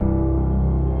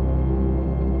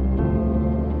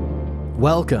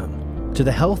Welcome to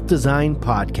the Health Design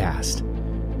Podcast.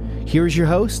 Here's your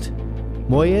host,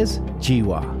 Moyez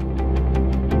Jiwa.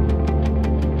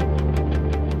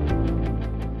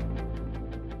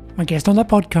 My guest on the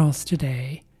podcast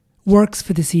today works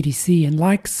for the CDC and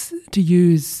likes to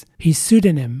use his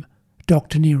pseudonym,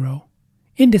 Dr. Neuro.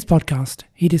 In this podcast,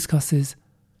 he discusses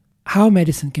how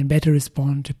medicine can better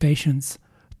respond to patients,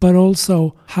 but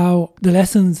also how the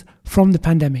lessons from the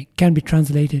pandemic can be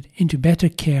translated into better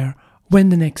care when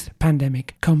the next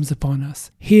pandemic comes upon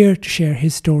us. Here to share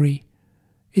his story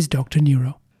is Dr.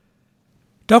 Neuro.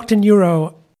 Dr.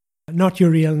 Neuro, not your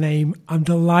real name, I'm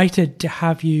delighted to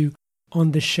have you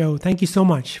on the show. Thank you so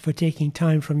much for taking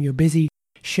time from your busy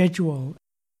schedule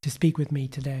to speak with me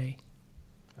today.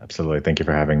 Absolutely. Thank you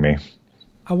for having me.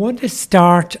 I want to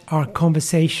start our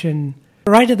conversation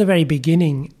right at the very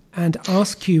beginning and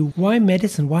ask you, why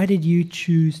medicine? Why did you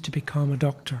choose to become a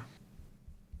doctor?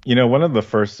 You know, one of the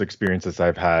first experiences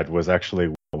I've had was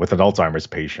actually with an Alzheimer's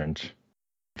patient,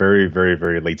 very, very,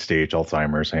 very late stage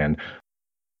Alzheimer's. And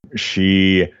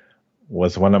she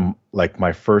was one of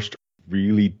my first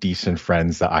really decent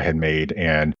friends that I had made.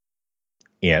 And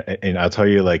I'll tell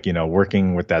you,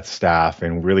 working with that staff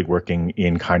and really working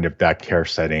in kind of that care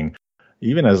setting,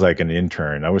 even as an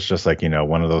intern, I was just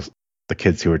one of the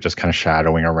kids who were just kind of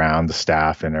shadowing around the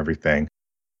staff and everything.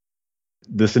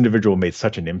 This individual made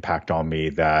such an impact on me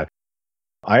that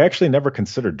I actually never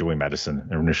considered doing medicine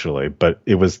initially, but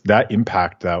it was that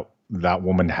impact that that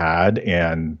woman had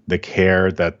and the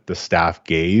care that the staff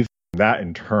gave. That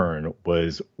in turn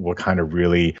was what kind of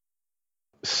really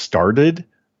started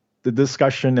the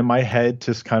discussion in my head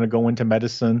to kind of go into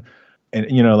medicine. And,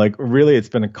 really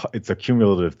it's a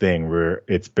cumulative thing where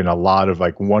it's been a lot of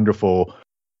wonderful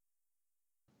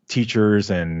teachers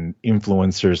and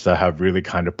influencers that have really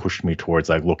kind of pushed me towards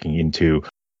looking into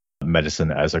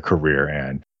medicine as a career.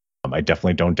 And I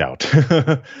definitely don't doubt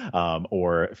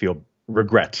or feel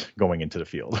regret going into the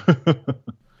field.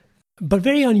 But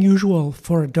very unusual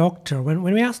for a doctor. When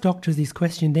we ask doctors these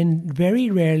questions, they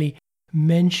very rarely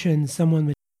mention someone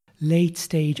with late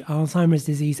stage Alzheimer's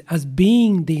disease as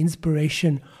being the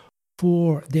inspiration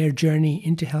for their journey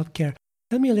into healthcare.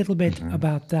 Tell me a little bit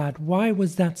about that. Why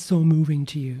was that so moving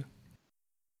to you?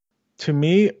 To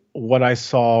me, what I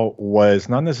saw was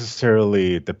not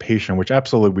necessarily the patient, which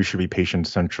absolutely we should be patient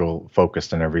central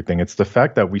focused and everything. It's the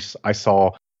fact that I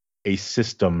saw a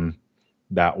system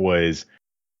that was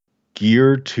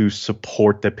geared to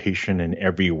support the patient in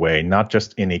every way, not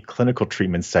just in a clinical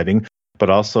treatment setting, but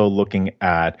also looking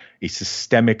at a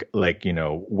systemic,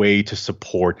 way to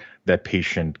support that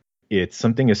patient. It's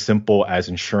something as simple as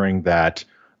ensuring that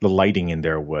the lighting in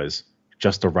there was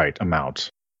just the right amount.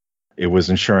 It was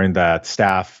ensuring that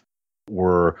staff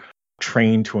were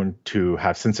trained to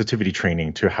have sensitivity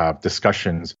training, to have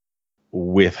discussions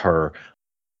with her.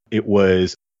 It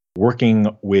was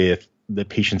working with the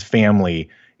patient's family,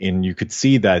 and you could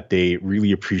see that they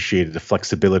really appreciated the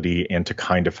flexibility and to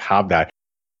kind of have that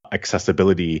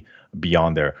accessibility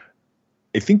beyond there.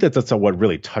 I think that's what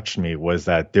really touched me, was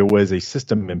that there was a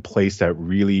system in place that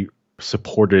really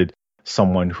supported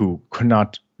someone who could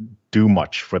not do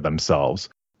much for themselves.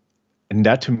 And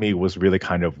that to me was really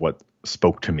kind of what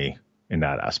spoke to me in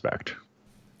that aspect.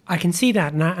 I can see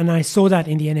that. And I saw that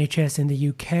in the NHS in the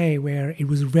UK, where it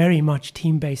was very much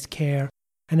team-based care.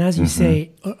 And as you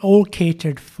say, all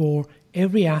catered for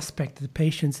every aspect of the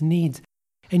patient's needs.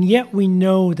 And yet we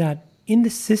know that in the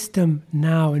system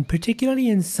now, and particularly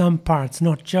in some parts,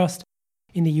 not just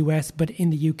in the US, but in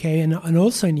the UK and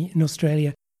also in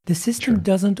Australia, the system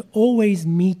doesn't always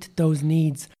meet those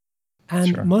needs.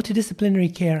 And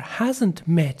multidisciplinary care hasn't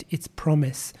met its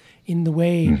promise in the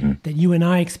way that you and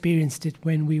I experienced it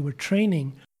when we were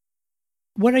training.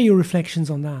 What are your reflections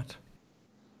on that?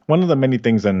 One of the many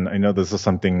things, and I know this is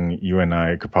something you and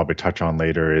I could probably touch on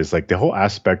later, is the whole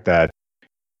aspect that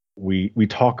we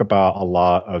talk about a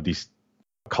lot of these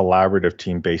collaborative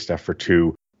team-based effort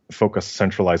to focus,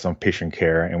 centralize on patient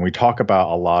care. And we talk about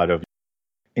a lot of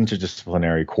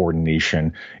interdisciplinary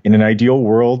coordination. In an ideal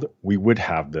world, we would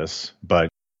have this, but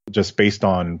just based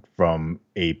on from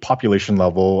a population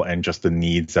level and just the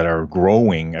needs that are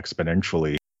growing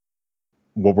exponentially,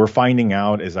 what we're finding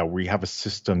out is that we have a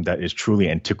system that is truly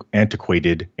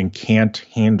antiquated and can't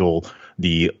handle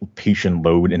the patient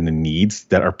load and the needs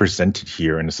that are presented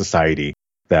here in a society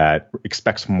that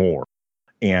expects more.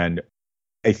 And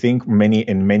I think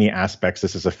in many aspects,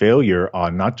 this is a failure,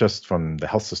 not just from the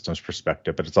health system's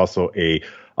perspective, but it's also a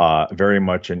very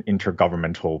much an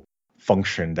intergovernmental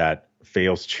function that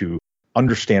fails to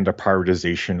understand the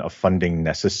prioritization of funding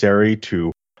necessary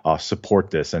to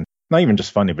support this. And not even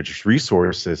just funding, but just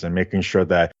resources, and making sure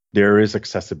that there is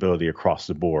accessibility across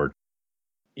the board.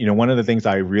 One of the things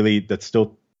that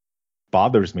still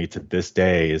bothers me to this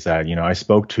day is that, I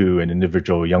spoke to an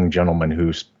individual young gentleman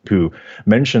who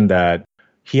mentioned that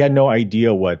he had no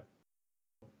idea what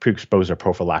pre-exposure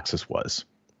prophylaxis was.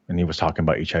 And he was talking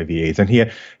about HIV/AIDS.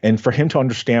 And for him to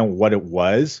understand what it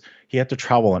was, he had to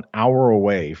travel an hour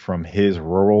away from his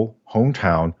rural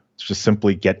hometown to just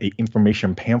simply get an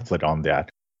information pamphlet on that.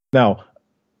 Now,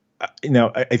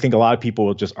 I think a lot of people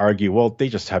will just argue, well, they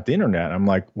just have the internet. I'm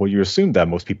like, well, you assume that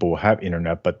most people will have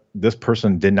internet, but this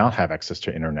person did not have access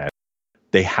to internet.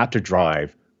 They had to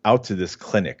drive out to this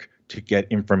clinic to get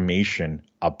information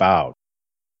about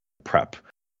PrEP.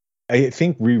 I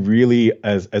think we really,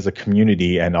 as a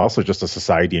community and also just a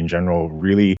society in general,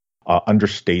 really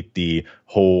understate the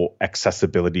whole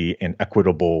accessibility and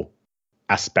equitable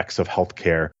aspects of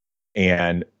healthcare.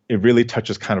 And it really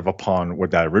touches kind of upon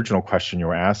what that original question you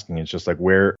were asking. It's just like,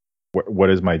 what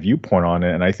is my viewpoint on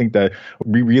it? And I think that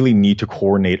we really need to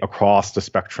coordinate across the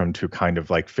spectrum to kind of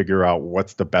like figure out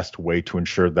what's the best way to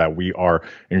ensure that we are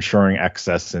ensuring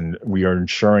access and we are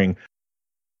ensuring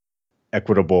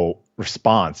equitable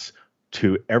response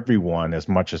to everyone as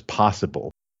much as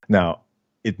possible. Now,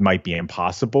 it might be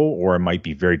impossible or it might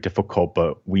be very difficult,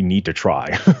 but we need to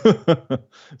try. And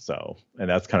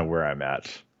that's kind of where I'm at.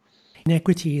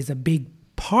 Inequity is a big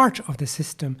part of the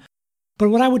system. But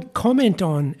what I would comment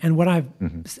on and what I've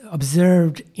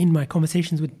observed in my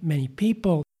conversations with many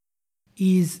people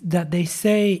is that they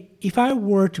say, if I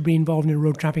were to be involved in a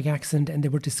road traffic accident and they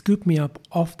were to scoop me up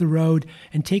off the road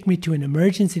and take me to an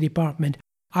emergency department,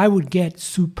 I would get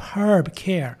superb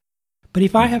care. But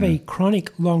if I have a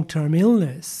chronic long-term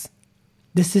illness,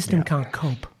 the system can't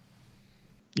cope.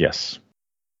 Yes.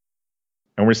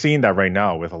 And we're seeing that right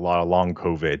now with a lot of long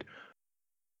COVID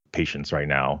patients right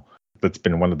now. That's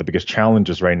been one of the biggest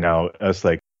challenges right now, is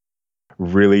like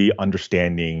really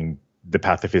understanding the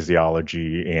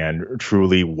pathophysiology and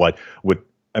truly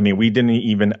we didn't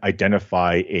even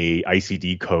identify a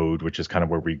ICD code, which is kind of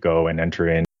where we go and enter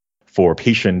in for a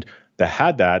patient that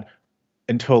had that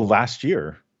until last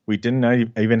year. We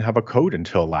didn't even have a code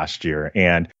until last year.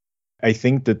 And I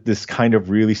think that this kind of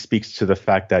really speaks to the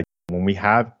fact that when we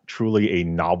have truly a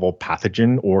novel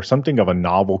pathogen or something of a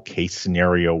novel case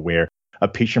scenario where a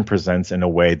patient presents in a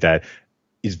way that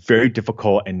is very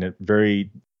difficult and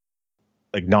very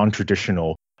like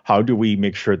non-traditional, how do we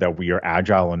make sure that we are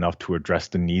agile enough to address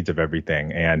the needs of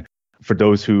everything? And for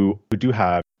those who do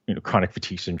have chronic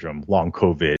fatigue syndrome, long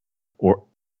COVID, or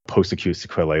post-acute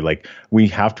sequelae, like we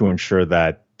have to ensure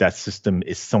that that system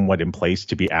is somewhat in place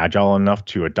to be agile enough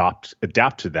to adapt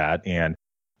to that. And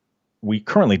we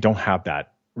currently don't have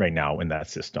that right now in that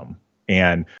system.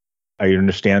 And I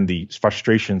understand the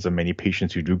frustrations of many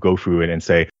patients who do go through it and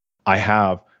say, I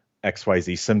have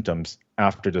XYZ symptoms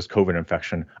after this COVID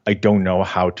infection. I don't know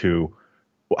how to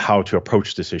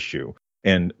approach this issue.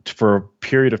 And for a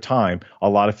period of time, a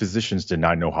lot of physicians did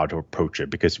not know how to approach it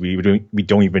because we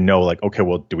don't even know, like, okay,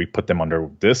 well, do we put them under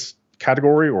this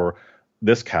category or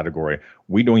this category?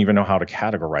 We don't even know how to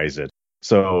categorize it.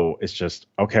 So it's just,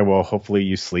 okay, well, hopefully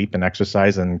you sleep and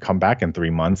exercise and come back in 3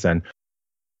 months. And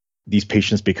these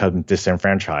patients become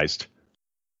disenfranchised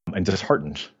and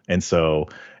disheartened. And so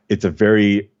it's a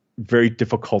very, very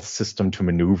difficult system to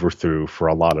maneuver through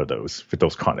for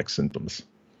those chronic symptoms.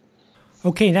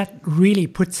 Okay, that really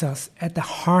puts us at the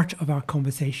heart of our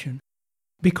conversation,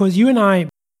 because you and I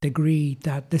agree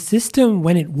that the system,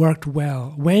 when it worked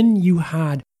well, when you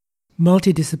had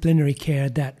multidisciplinary care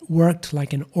that worked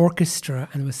like an orchestra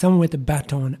and was someone with a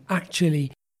baton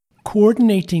actually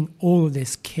coordinating all of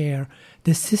this care,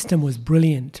 the system was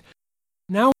brilliant.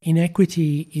 Now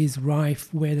inequity is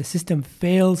rife where the system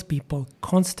fails people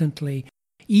constantly,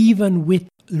 even with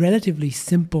relatively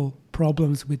simple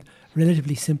problems, with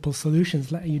relatively simple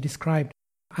solutions, like you described,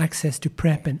 access to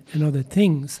PrEP and other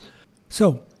things.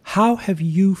 So how have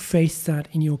you faced that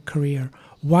in your career?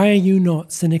 Why are you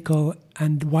not cynical,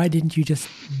 and why didn't you just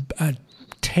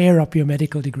tear up your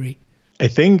medical degree? I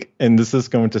think, and this is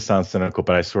going to sound cynical,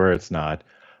 but I swear it's not,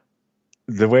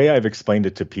 the way I've explained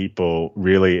it to people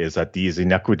really is that these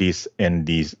inequities and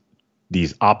these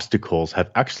obstacles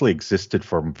have actually existed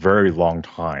for a very long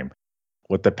time.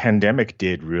 What the pandemic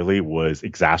did really was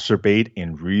exacerbate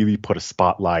and really put a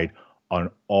spotlight on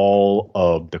all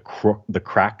of the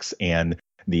cracks and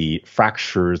the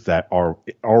fractures that are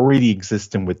already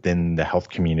existing within the health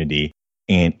community.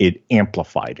 And it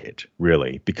amplified it,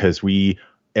 really, because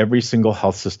every single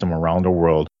health system around the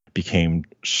world became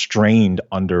strained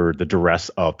under the duress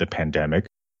of the pandemic.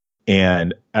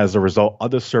 And as a result,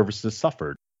 other services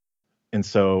suffered. And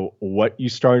so what you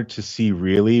started to see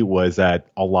really was that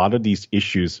a lot of these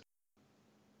issues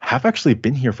have actually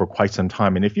been here for quite some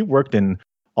time. And if you worked in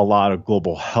a lot of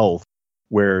global health,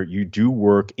 where you do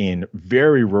work in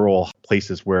very rural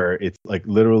places where it's like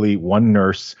literally one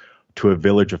nurse to a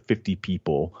village of 50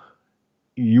 people,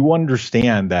 you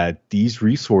understand that these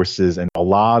resources and a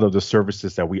lot of the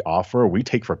services that we offer, we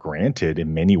take for granted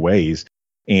in many ways.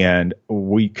 And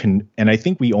I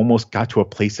think we almost got to a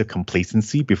place of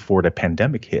complacency before the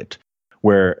pandemic hit,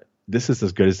 where this is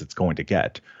as good as it's going to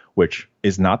get, which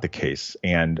is not the case.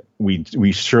 And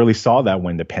we surely saw that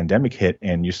when the pandemic hit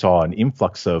and you saw an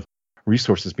influx of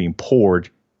resources being poured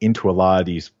into a lot of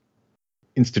these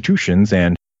institutions.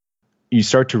 And you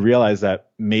start to realize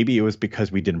that maybe it was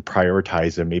because we didn't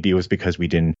prioritize it. Maybe it was because we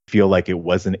didn't feel like it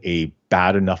wasn't a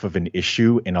bad enough of an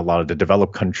issue in a lot of the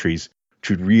developed countries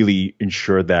to really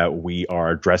ensure that we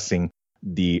are addressing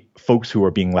the folks who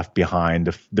are being left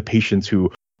behind, the patients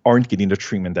who aren't getting the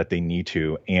treatment that they need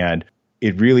to. And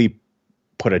it really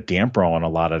put a damper on a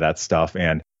lot of that stuff.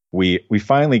 And we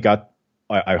finally got,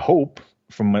 I hope,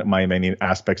 from my many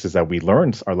aspects, is that we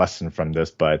learned our lesson from this.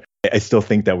 But I still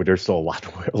think that there's still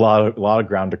a lot of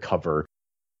ground to cover,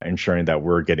 ensuring that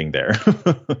we're getting there.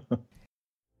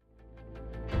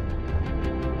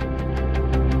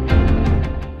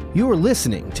 You are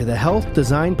listening to the Health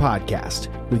Design Podcast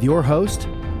with your host,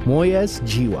 Moyez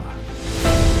Jiwa.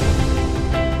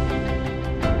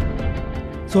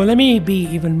 So let me be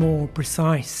even more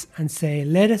precise and say,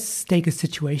 let us take a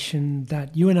situation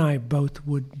that you and I both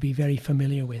would be very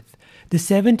familiar with. The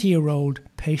 70-year-old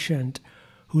patient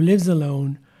who lives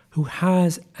alone, who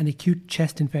has an acute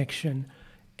chest infection,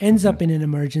 ends up in an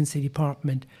emergency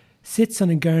department, sits on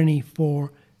a gurney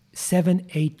for 7,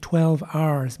 8, 12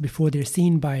 hours before they're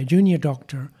seen by a junior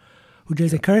doctor who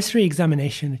does a cursory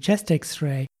examination, a chest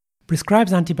x-ray,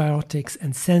 prescribes antibiotics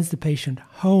and sends the patient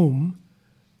home,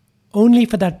 only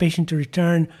for that patient to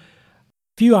return a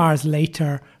few hours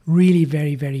later really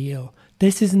very, very ill.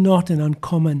 This is not an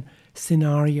uncommon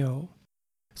scenario.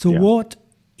 So what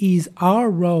is our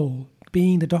role,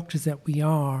 being the doctors that we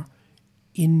are,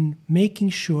 in making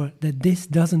sure that this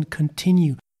doesn't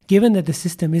continue, given that the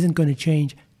system isn't going to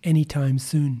change anytime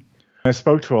soon? I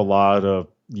spoke to a lot of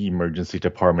the emergency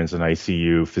departments and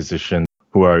ICU physicians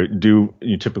who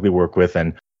you typically work with,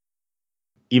 and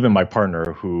even my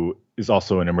partner, who is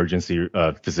also an emergency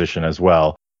physician as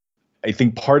well. I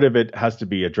think part of it has to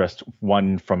be addressed,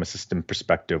 one, from a system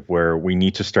perspective, where we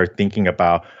need to start thinking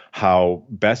about how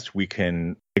best we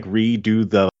can redo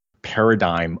the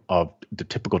paradigm of the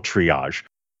typical triage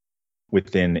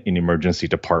within an emergency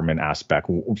department aspect,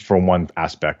 from one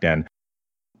aspect, and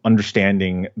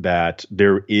understanding that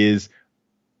there is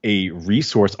a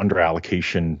resource under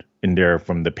allocation in there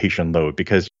from the patient load.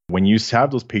 Because when you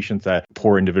have those patients, that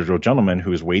poor individual gentleman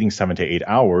who is waiting 7 to 8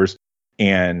 hours,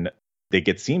 and they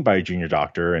get seen by a junior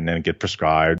doctor and then get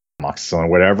prescribed amoxicillin or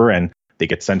whatever, and they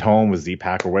get sent home with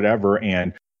Z-Pak or whatever,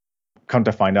 and come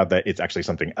to find out that it's actually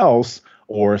something else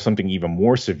or something even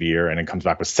more severe, and it comes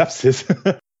back with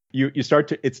sepsis.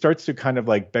 It starts to kind of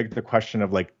beg the question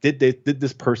of did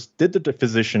the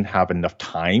physician have enough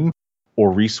time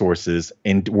or resources,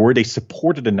 and were they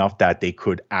supported enough that they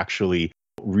could actually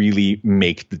really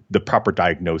make the proper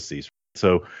diagnoses?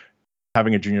 So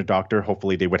having a junior doctor,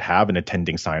 hopefully they would have an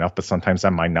attending sign off, but sometimes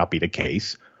that might not be the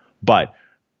case. But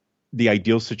the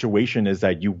ideal situation is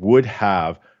that you would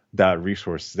have that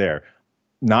resource there.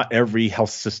 Not every health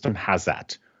system has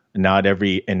that. Not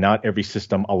every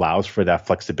system allows for that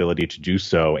flexibility to do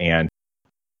so. And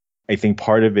I think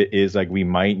part of it is we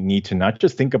might need to not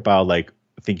just think about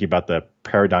thinking about the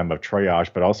paradigm of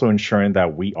triage, but also ensuring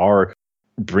that we're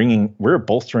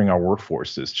bolstering our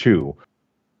workforces too.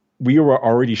 We are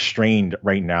already strained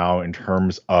right now in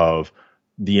terms of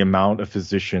the amount of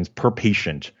physicians per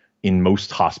patient in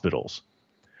most hospitals.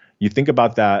 You think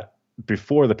about that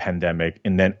before the pandemic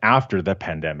and then after the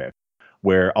pandemic,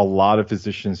 where a lot of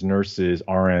physicians, nurses,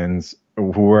 RNs,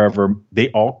 whoever, they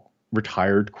all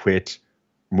retired, quit,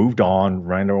 moved on,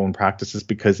 ran their own practices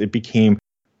because it became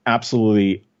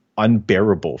absolutely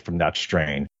unbearable from that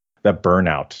strain, that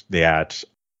burnout, that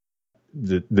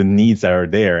the needs that are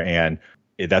there. And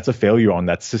that's a failure on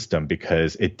that system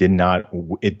because it did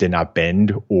not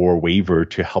bend or waver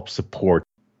to help support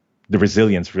the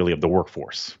resilience really of the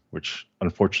workforce, which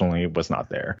unfortunately was not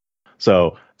there.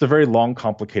 So it's a very long,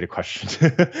 complicated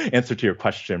question, answer to your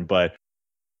question, but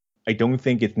I don't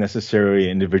think it's necessarily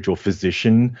an individual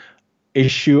physician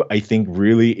issue. I think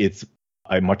really it's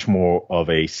a much more of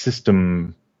a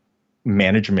system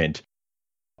management,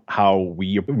 how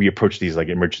we approach these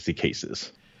emergency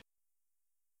cases.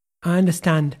 I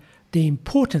understand the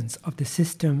importance of the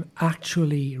system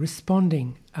actually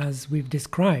responding as we've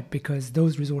described, because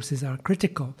those resources are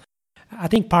critical. I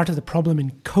think part of the problem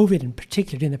in COVID, in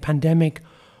particular in the pandemic,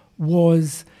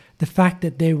 was the fact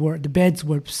that the beds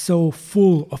were so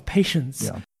full of patients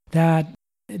that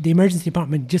the emergency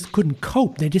department just couldn't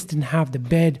cope. They just didn't have the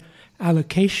bed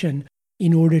allocation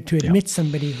in order to admit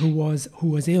somebody who was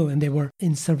ill, and they were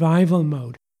in survival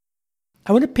mode.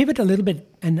 I want to pivot a little bit,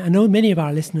 and I know many of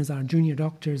our listeners are junior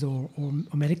doctors or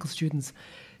medical students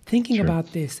thinking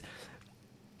about this.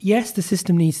 Yes, the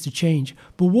system needs to change,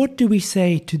 but what do we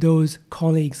say to those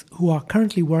colleagues who are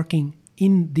currently working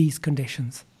in these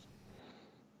conditions?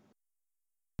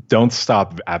 Don't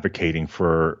stop advocating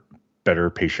for better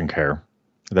patient care.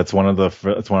 That's one of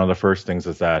the first things,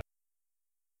 is that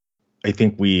I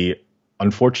think we,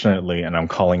 unfortunately, and I'm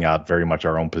calling out very much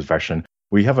our own profession,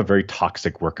 we have a very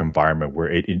toxic work environment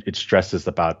where it stresses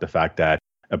about the fact that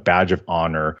a badge of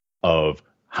honor of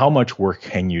how much work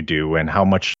can you do and how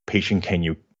much patient can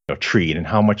you treat, and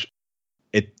how much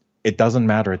it doesn't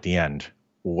matter at the end.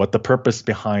 What the purpose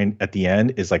behind at the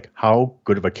end is, like, how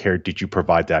good of a care did you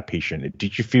provide that patient?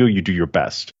 Did you feel you do your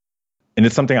best? And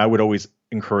it's something I would always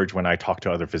encourage when I talk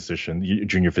to other physicians,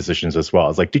 junior physicians as well.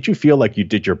 It's like, did you feel like you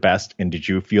did your best, and did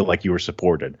you feel like you were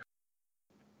supported?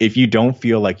 If you don't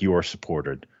feel like you are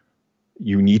supported,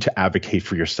 you need to advocate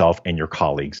for yourself and your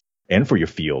colleagues and for your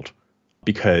field,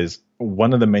 because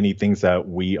one of the many things that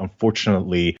we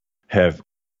unfortunately have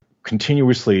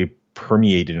continuously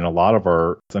permeated in a lot of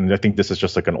our, and I think this is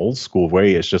just like an old school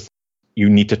way, it's just you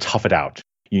need to tough it out.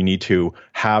 You need to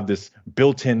have this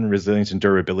built-in resilience and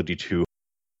durability to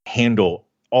handle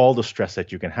all the stress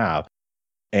that you can have.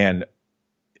 And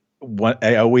what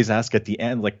I always ask at the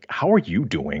end, like, how are you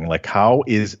doing? Like, how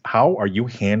are you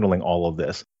handling all of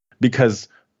this? Because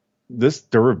this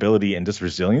durability and this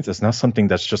resilience is not something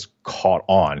that's just caught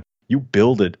on. You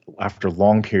build it after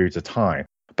long periods of time,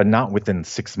 but not within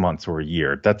 6 months or a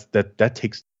year. That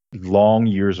takes long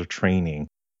years of training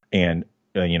and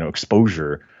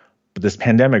exposure. But this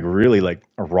pandemic really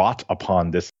wrought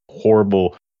upon this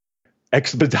horrible,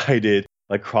 expedited,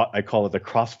 I call it the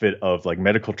CrossFit of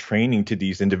medical training to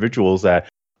these individuals that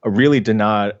really did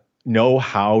not know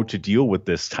how to deal with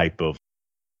this type of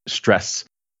stress.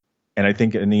 And I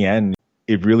think in the end,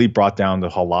 it really brought down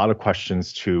a lot of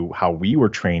questions to how we were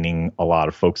training a lot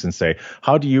of folks, and say,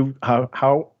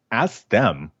 how ask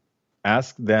them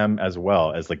as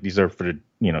well as these are for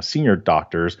the senior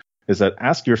doctors, is that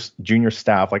ask your junior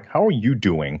staff, how are you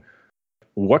doing?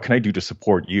 What can I do to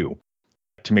support you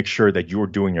to make sure that you're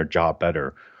doing your job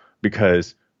better?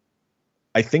 Because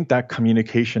I think that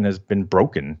communication has been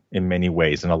broken in many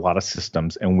ways in a lot of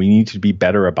systems, and we need to be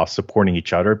better about supporting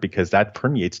each other, because that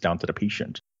permeates down to the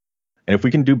patient. And if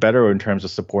we can do better in terms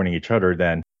of supporting each other,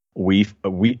 then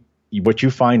what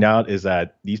you find out is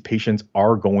that these patients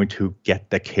are going to get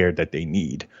the care that they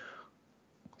need.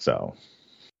 So.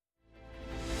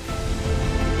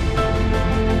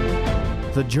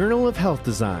 The Journal of Health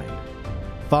Design,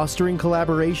 fostering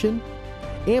collaboration,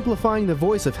 amplifying the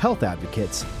voice of health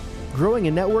advocates, growing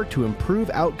a network to improve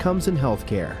outcomes in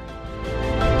healthcare.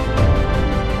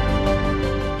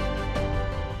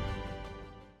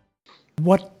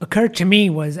 What occurred to me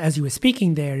was, as you were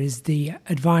speaking there, is the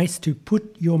advice to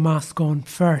put your mask on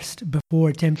first before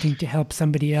attempting to help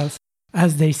somebody else.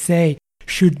 As they say,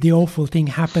 should the awful thing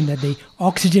happen that the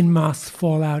oxygen masks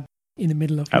fall out in the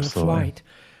middle of your flight.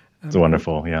 It's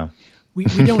wonderful, yeah. We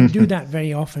don't do that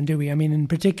very often, do we? I mean, and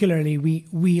particularly,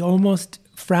 we almost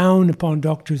frown upon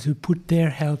doctors who put their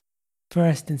health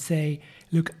first and say,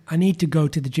 look, I need to go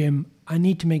to the gym. I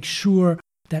need to make sure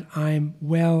that I'm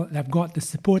well, that I've got the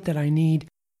support that I need.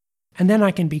 And then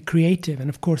I can be creative. And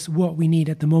of course, what we need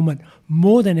at the moment,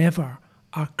 more than ever,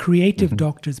 are creative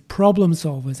doctors, problem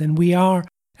solvers. And we are,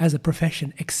 as a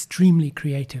profession, extremely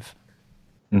creative.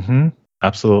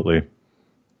 Absolutely.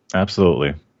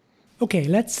 Absolutely. Okay,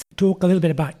 let's talk a little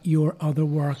bit about your other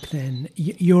work then.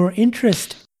 Your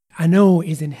interest, I know,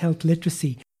 is in health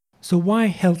literacy. So why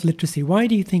health literacy? Why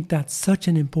do you think that's such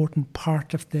an important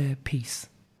part of the piece?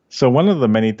 So one of the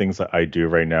many things that I do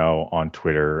right now on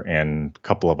Twitter and a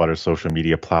couple of other social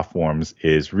media platforms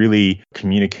is really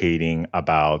communicating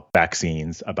about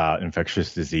vaccines, about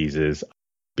infectious diseases,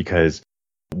 because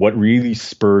what really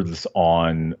spurred this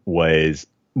on was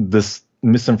this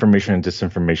misinformation and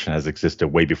disinformation has existed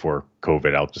way before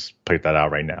COVID. I'll just put that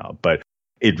out right now. But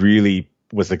it really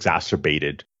was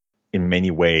exacerbated in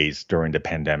many ways during the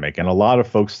pandemic. And a lot of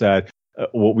folks that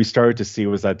what we started to see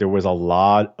was that there was a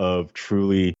lot of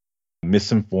truly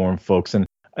misinformed folks. And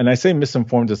I say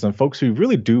misinformed as in folks who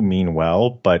really do mean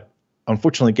well, but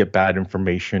unfortunately get bad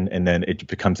information, and then it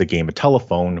becomes a game of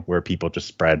telephone where people just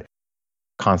spread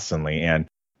constantly. And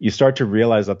you start to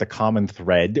realize that the common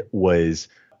thread was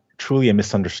truly a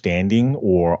misunderstanding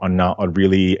or not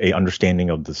really a understanding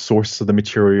of the source of the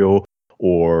material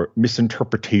or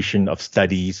misinterpretation of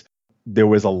studies. There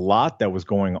was a lot that was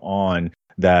going on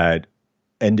that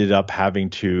ended up having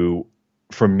to,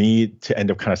 for me to end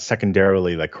up kind of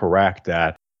secondarily like correct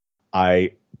that.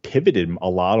 I pivoted a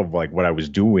lot of like what I was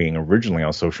doing originally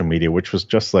on social media, which was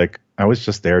just like, I was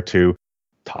just there to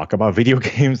talk about video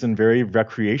games and very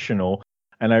recreational.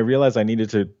 And I realized I needed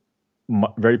to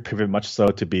very pivot much so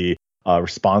to be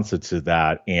responsive to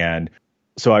that. And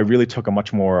so I really took a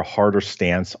much more harder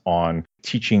stance on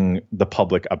teaching the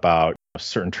public about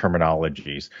certain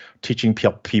terminologies, teaching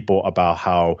people about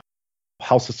how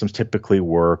health systems typically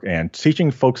work, and teaching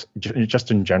folks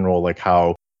just in general, like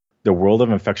how the world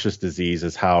of infectious disease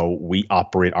is how we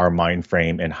operate our mind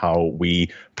frame and how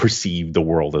we perceive the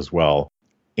world as well.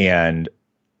 And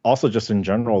also just in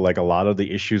general, like a lot of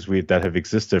the issues that have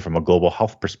existed from a global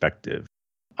health perspective.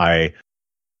 I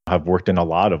have worked in a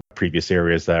lot of previous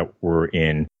areas that were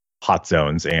in hot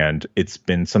zones, and it's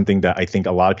been something that I think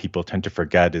a lot of people tend to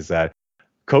forget is that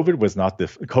COVID was not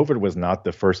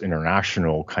the first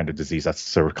international kind of disease that's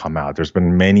sort of come out. There's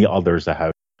been many others that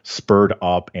have spurred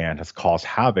up and has caused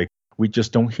havoc. We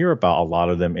just don't hear about a lot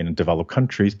of them in developed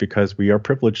countries because we are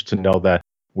privileged to know that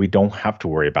we don't have to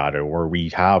worry about it, or we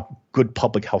have good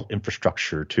public health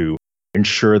infrastructure to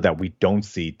ensure that we don't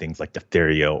see things like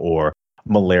diphtheria or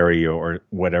malaria or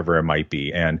whatever it might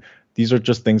be. And these are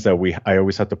just things that I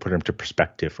always have to put into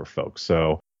perspective for folks.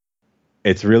 So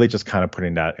it's really just kind of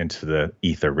putting that into the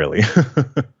ether, really.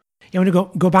 I want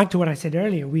to go back to what I said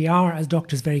earlier. We are, as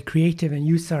doctors, very creative, and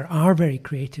you, sir, are very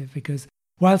creative because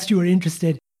whilst you are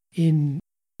interested in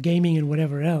gaming and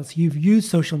whatever else, you've used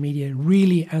social media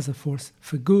really as a force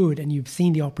for good, and you've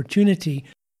seen the opportunity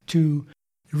to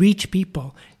reach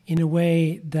people in a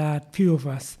way that few of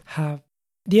us have.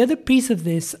 The other piece of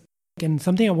this, and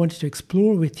something I wanted to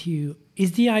explore with you,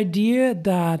 is the idea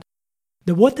that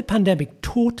what the pandemic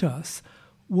taught us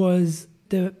was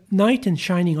the knight in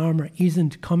shining armor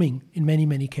isn't coming in many,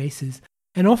 many cases.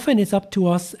 And often it's up to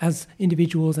us as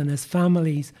individuals and as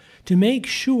families to make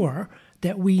sure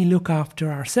that we look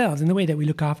after ourselves in the way that we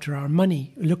look after our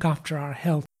money, look after our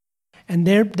health. And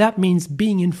that means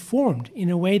being informed in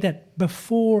a way that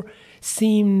before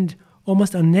seemed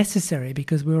almost unnecessary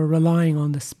because we were relying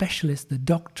on the specialist, the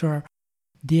doctor,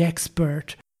 the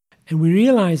expert. And we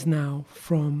realize now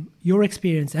from your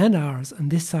experience and ours on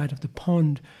this side of the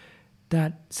pond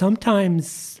that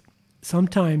sometimes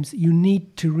you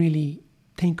need to really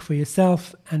think for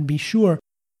yourself and be sure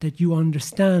that you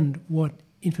understand what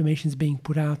information is being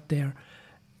put out there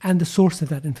and the source of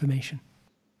that information.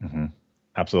 Mm-hmm.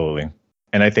 Absolutely.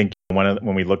 And I think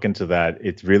when we look into that,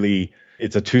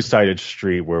 it's a two-sided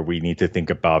street where we need to think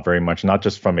about very much, not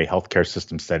just from a healthcare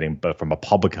system setting, but from a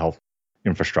public health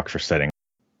infrastructure setting.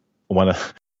 One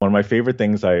of my favorite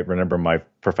things I remember my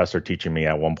professor teaching me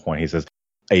at one point, he says,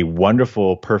 a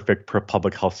wonderful, perfect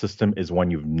public health system is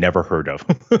one you've never heard of.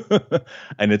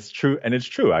 And it's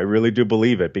true. I really do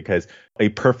believe it, because a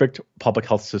perfect public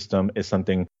health system is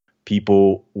something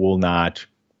people will not,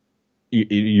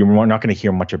 you're not going to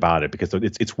hear much about it because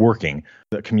it's working.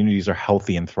 The communities are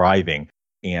healthy and thriving,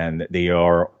 and they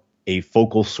are a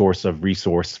focal source of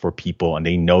resource for people, and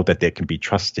they know that they can be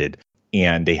trusted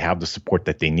and they have the support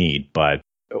that they need. But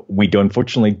we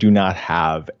unfortunately do not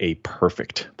have a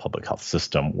perfect public health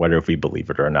system, whether if we believe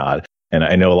it or not. And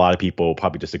I know a lot of people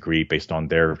probably disagree based on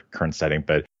their current setting,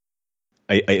 but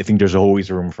I think there's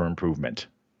always room for improvement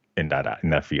in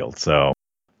that field. So,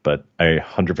 but I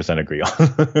 100% agree on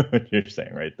what you're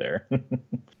saying right there.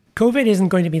 COVID isn't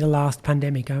going to be the last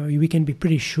pandemic. We can be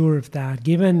pretty sure of that.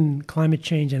 Given climate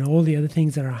change and all the other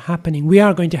things that are happening, we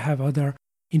are going to have other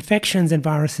infections and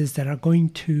viruses that are going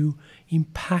to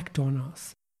impact on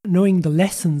us. Knowing the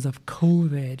lessons of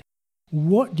COVID,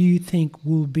 what do you think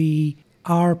will be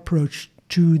our approach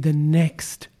to the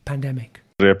next pandemic?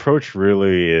 The approach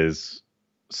really is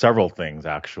several things,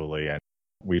 actually. And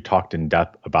we talked in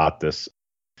depth about this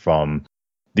from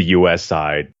the U.S.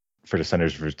 side for the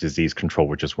Centers for Disease Control,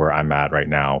 which is where I'm at right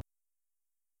now.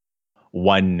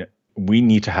 One, we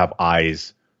need to have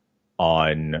eyes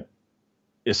on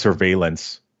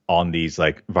surveillance on these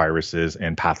like viruses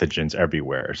and pathogens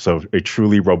everywhere. So a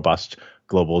truly robust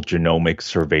global genomic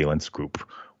surveillance group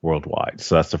worldwide.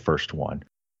 So that's the first one.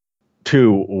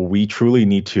 Two, we truly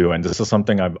need to, and this is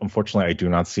something unfortunately I do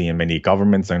not see in many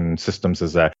governments and systems,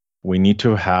 is that we need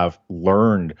to have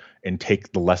learned and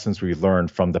take the lessons we learned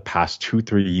from the past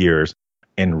 2-3 years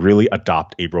and really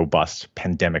adopt a robust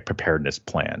pandemic preparedness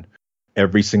plan.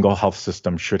 Every single health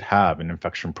system should have an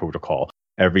infection protocol.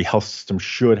 Every health system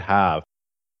should have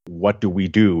what do we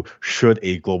do should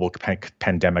a global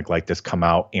pandemic like this come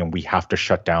out and we have to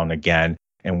shut down again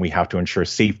and we have to ensure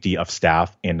safety of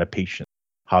staff and the patient.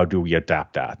 How do we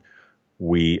adapt that?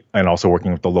 And also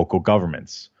working with the local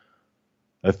governments.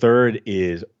 The third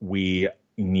is we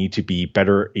need to be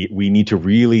better. We need to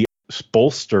really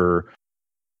bolster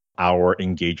our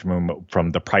engagement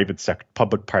from the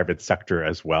public-private sector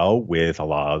as well, with a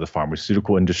lot of the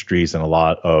pharmaceutical industries and a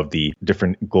lot of the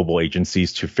different global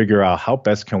agencies to figure out how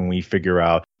best can we figure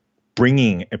out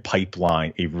bringing a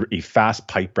pipeline, a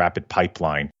rapid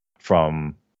pipeline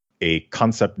from a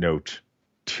concept note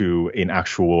to an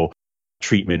actual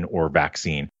treatment or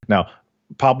vaccine. Now,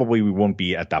 probably we won't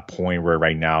be at that point where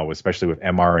right now, especially with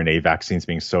mRNA vaccines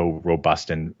being so robust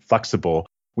and flexible,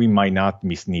 we might not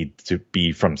need to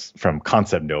be from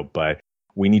concept note, but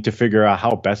we need to figure out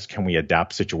how best can we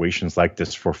adapt situations like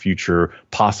this for future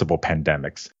possible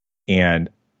pandemics, and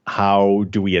how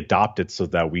do we adopt it so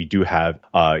that we do have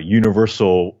a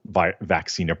universal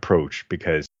vaccine approach.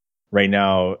 Because right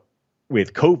now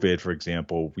with COVID, for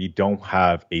example, we don't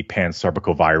have a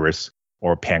pan-sarbecovirus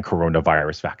or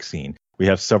pan-coronavirus vaccine. We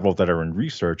have several that are in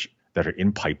research that are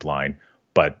in pipeline,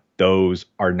 but those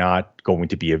are not going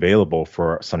to be available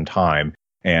for some time.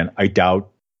 And I doubt,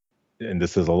 and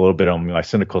this is a little bit on my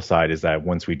cynical side, is that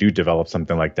once we do develop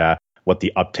something like that, what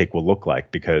the uptake will look like,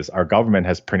 because our government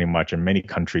has pretty much, in many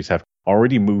countries, have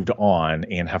already moved on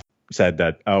and have said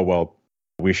that, oh, well,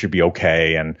 we should be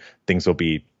okay and things will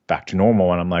be back to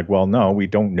normal. And I'm like, well, no, we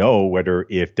don't know whether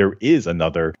if there is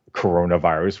another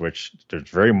coronavirus, which there's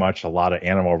very much a lot of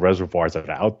animal reservoirs that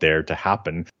are out there to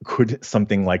happen. Could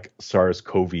something like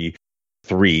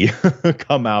SARS-CoV-3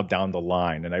 come out down the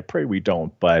line? And I pray we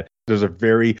don't, but there's a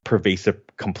very pervasive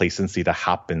complacency that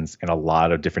happens in a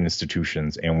lot of different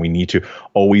institutions. And we need to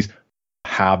always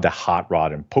have the hot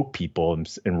rod and poke people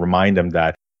and remind them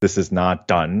that this is not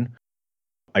done.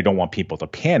 I don't want people to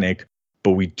panic,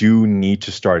 but we do need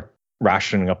to start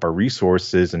rationing up our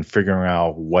resources and figuring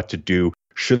out what to do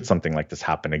should something like this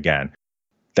happen again.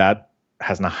 That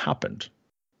has not happened.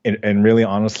 And really,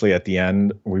 honestly, at the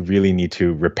end, we really need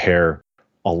to repair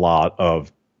a lot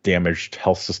of damaged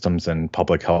health systems and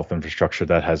public health infrastructure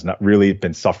that has not really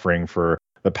been suffering for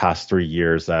the past 3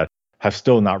 years, that have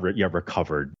still not yet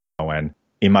recovered. And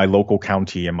in my local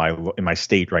county, in my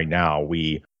state right now,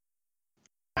 we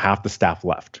have the staff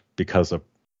left because of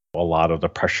a lot of the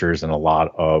pressures and a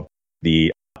lot of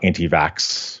the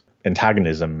anti-vax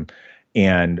antagonism,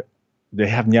 and they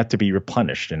have yet to be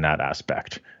replenished in that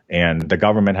aspect. And the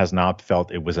government has not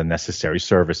felt it was a necessary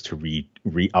service to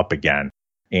re-up again.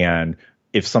 And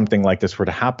if something like this were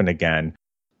to happen again,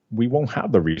 we won't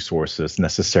have the resources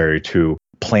necessary to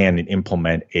plan and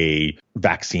implement a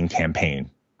vaccine campaign.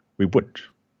 We wouldn't.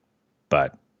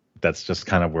 But that's just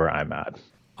kind of where I'm at.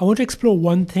 I want to explore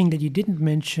one thing that you didn't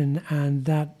mention, and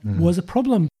that was a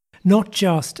problem, not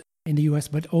just in the US,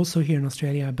 but also here in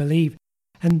Australia, I believe.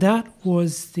 And that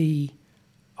was the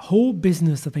whole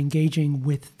business of engaging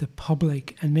with the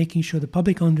public and making sure the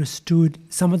public understood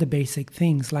some of the basic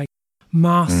things like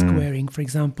mask wearing, for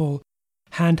example,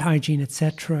 hand hygiene,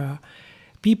 etc.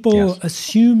 People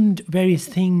assumed various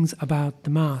things about the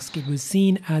mask. It was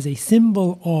seen as a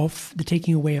symbol of the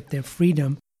taking away of their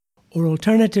freedom. Or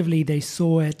alternatively, they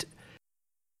saw it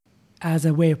as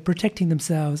a way of protecting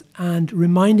themselves and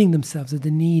reminding themselves of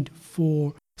the need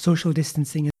for social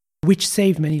distancing, which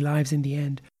saved many lives in the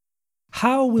end.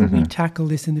 How will we tackle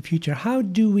this in the future? How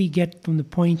do we get from the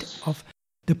point of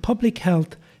the public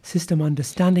health system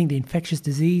understanding the infectious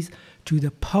disease to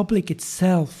the public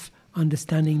itself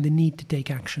understanding the need to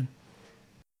take action?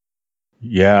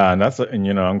 Yeah, and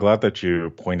I'm glad that you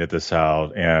pointed this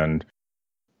out. And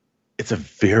it's a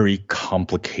very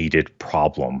complicated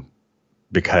problem,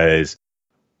 because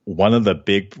one of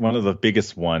the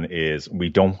biggest one is we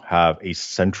don't have a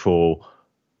central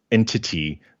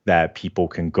entity that people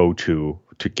can go to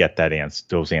get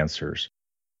those answers.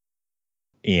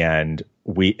 And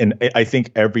I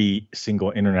think every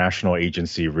single international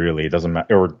agency, really, it doesn't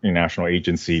matter, or international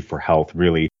agency for health,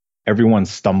 really, everyone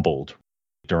stumbled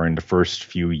during the first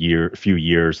few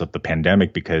years of the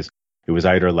pandemic, because it was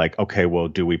either like, okay, well,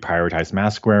 do we prioritize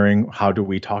mask wearing? How do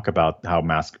we talk about how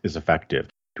mask is effective?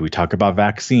 Do we talk about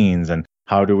vaccines? And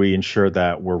how do we ensure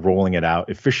that we're rolling it out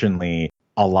efficiently?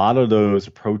 A lot of those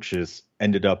approaches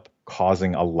ended up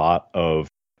causing a lot of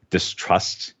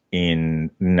distrust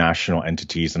in national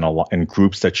entities and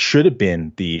groups that should have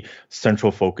been the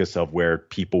central focus of where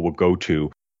people would go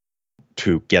to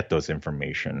get those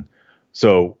information.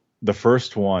 So The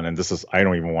first one, and this is, I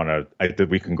don't even want to, I think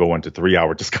we can go into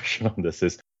 3-hour discussion on this,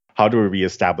 is how do we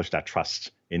reestablish that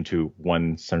trust into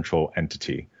one central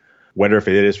entity, whether if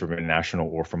it is from a national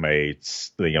or from a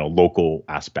local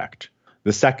aspect.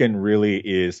 The second really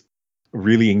is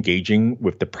really engaging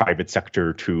with the private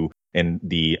sector and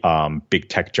the big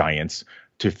tech giants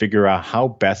to figure out how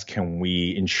best can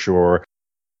we ensure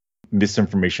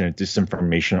misinformation and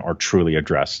disinformation are truly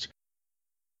addressed.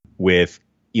 With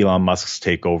Elon Musk's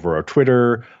takeover of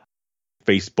Twitter,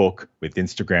 Facebook, with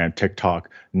Instagram, TikTok,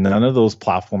 none of those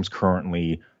platforms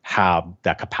currently have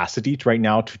that capacity right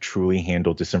now to truly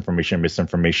handle disinformation and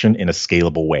misinformation in a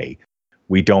scalable way.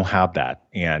 We don't have that.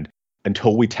 And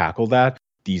until we tackle that,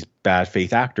 these bad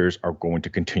faith actors are going to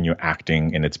continue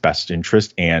acting in its best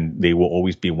interest, and they will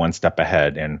always be one step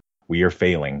ahead. And we are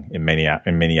failing in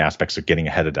many aspects of getting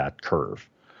ahead of that curve.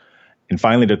 And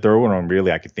finally, the third one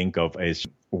really I could think of is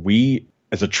we,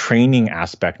 as a training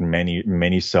aspect,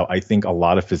 so I think a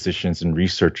lot of physicians and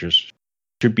researchers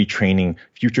should be training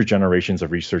future generations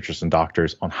of researchers and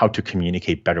doctors on how to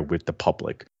communicate better with the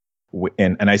public.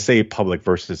 And I say public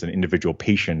versus an individual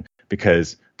patient,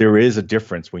 because there is a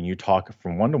difference when you talk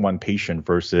from one-to-one patient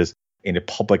versus in a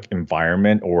public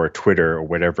environment or a Twitter or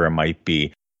whatever it might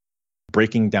be,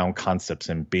 breaking down concepts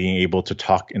and being able to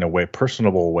talk in a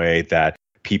personable way that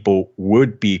people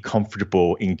would be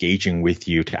comfortable engaging with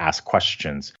you to ask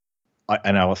questions.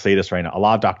 And I will say this right now, a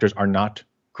lot of doctors are not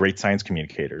great science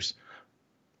communicators.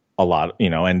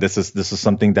 And this is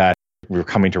something that we're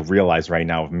coming to realize right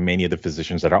now of many of the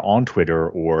physicians that are on Twitter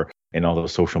or in all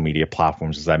those social media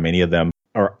platforms, is that many of them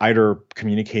are either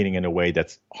communicating in a way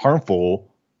that's harmful,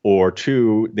 or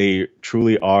two, they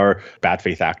truly are bad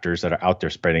faith actors that are out there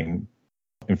spreading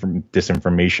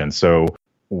disinformation. So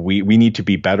we need to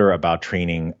be better about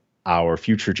training our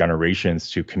future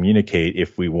generations to communicate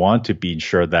if we want to be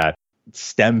sure that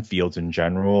STEM fields in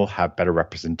general have better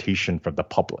representation from the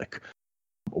public.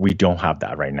 We don't have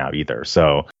that right now either.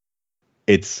 So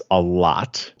it's a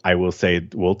lot. I will say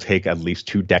it will take at least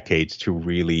 2 decades to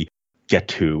really get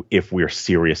to, if we're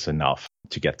serious enough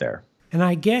to get there. And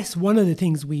I guess one of the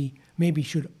things we maybe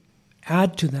should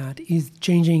add to that is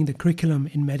changing the curriculum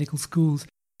in medical schools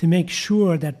to make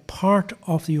sure that part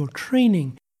of your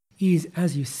training is,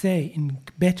 as you say, in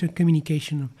better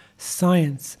communication of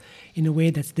science in a way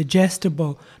that's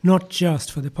digestible, not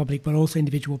just for the public, but also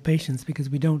individual patients, because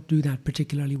we don't do that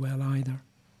particularly well either.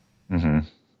 Mm-hmm.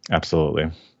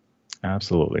 Absolutely.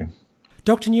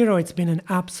 Dr. Neuro, it's been an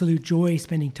absolute joy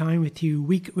spending time with you.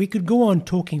 We could go on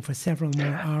talking for several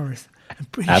more hours. I'm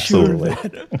pretty sure of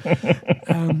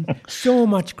that. So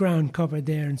much ground covered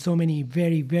there, and so many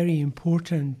very, very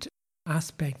important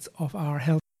aspects of our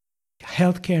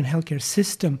healthcare and healthcare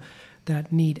system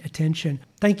that need attention.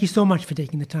 Thank you so much for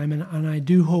taking the time, and I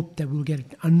do hope that we'll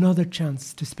get another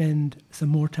chance to spend some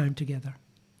more time together.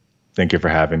 Thank you for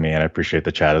having me, and I appreciate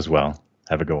the chat as well.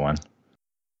 Have a good one.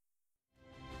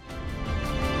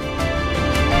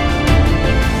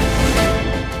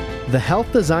 The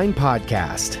Health Design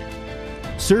Podcast,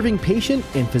 serving patient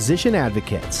and physician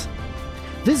advocates.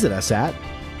 Visit us at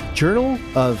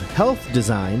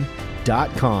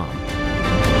journalofhealthdesign.com.